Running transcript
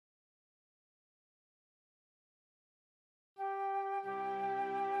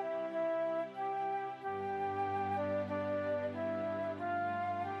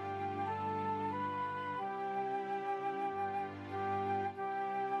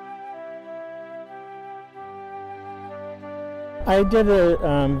I did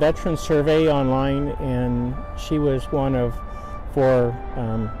a veteran survey online, and she was one of 4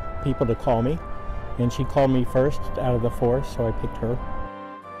 people to call me, and she called me first out of the 4, so I picked her.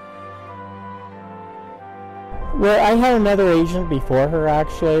 Well, I had another agent before her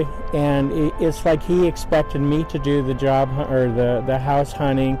actually, and it's like he expected me to do the job or the house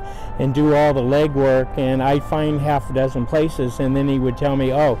hunting and do all the legwork, and I'd find half a dozen places, and then he would tell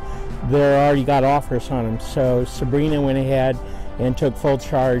me, oh, they already got offers on them. So Sabrina went ahead and took full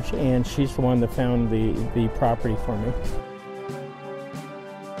charge, and she's the one that found the property for me.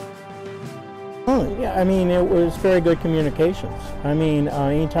 Oh, yeah, I mean, it was very good communications. I mean,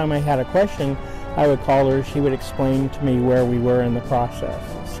 anytime I had a question, I would call her, she would explain to me where we were in the process.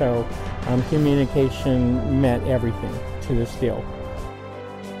 So communication meant everything to this deal.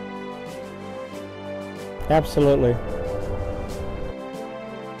 Absolutely.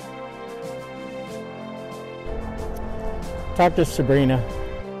 Talk to Sabrina.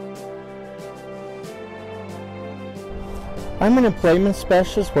 I'm an employment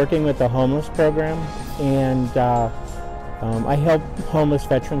specialist working with the homeless program, and I help homeless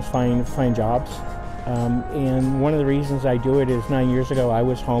veterans find jobs. And one of the reasons I do it is 9 years ago I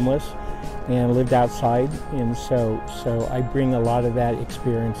was homeless and lived outside, and so I bring a lot of that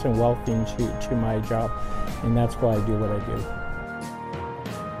experience and wealth into my job, and that's why I do what I do.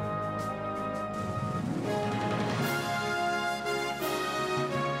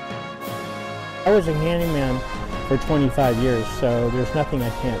 I was a handyman for 25 years, so there's nothing I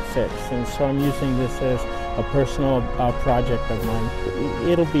can't fix, and so I'm using this as a personal project of mine.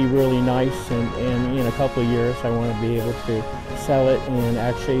 It'll be really nice, and in a couple of years I want to be able to sell it and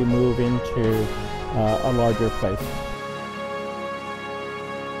actually move into a larger place.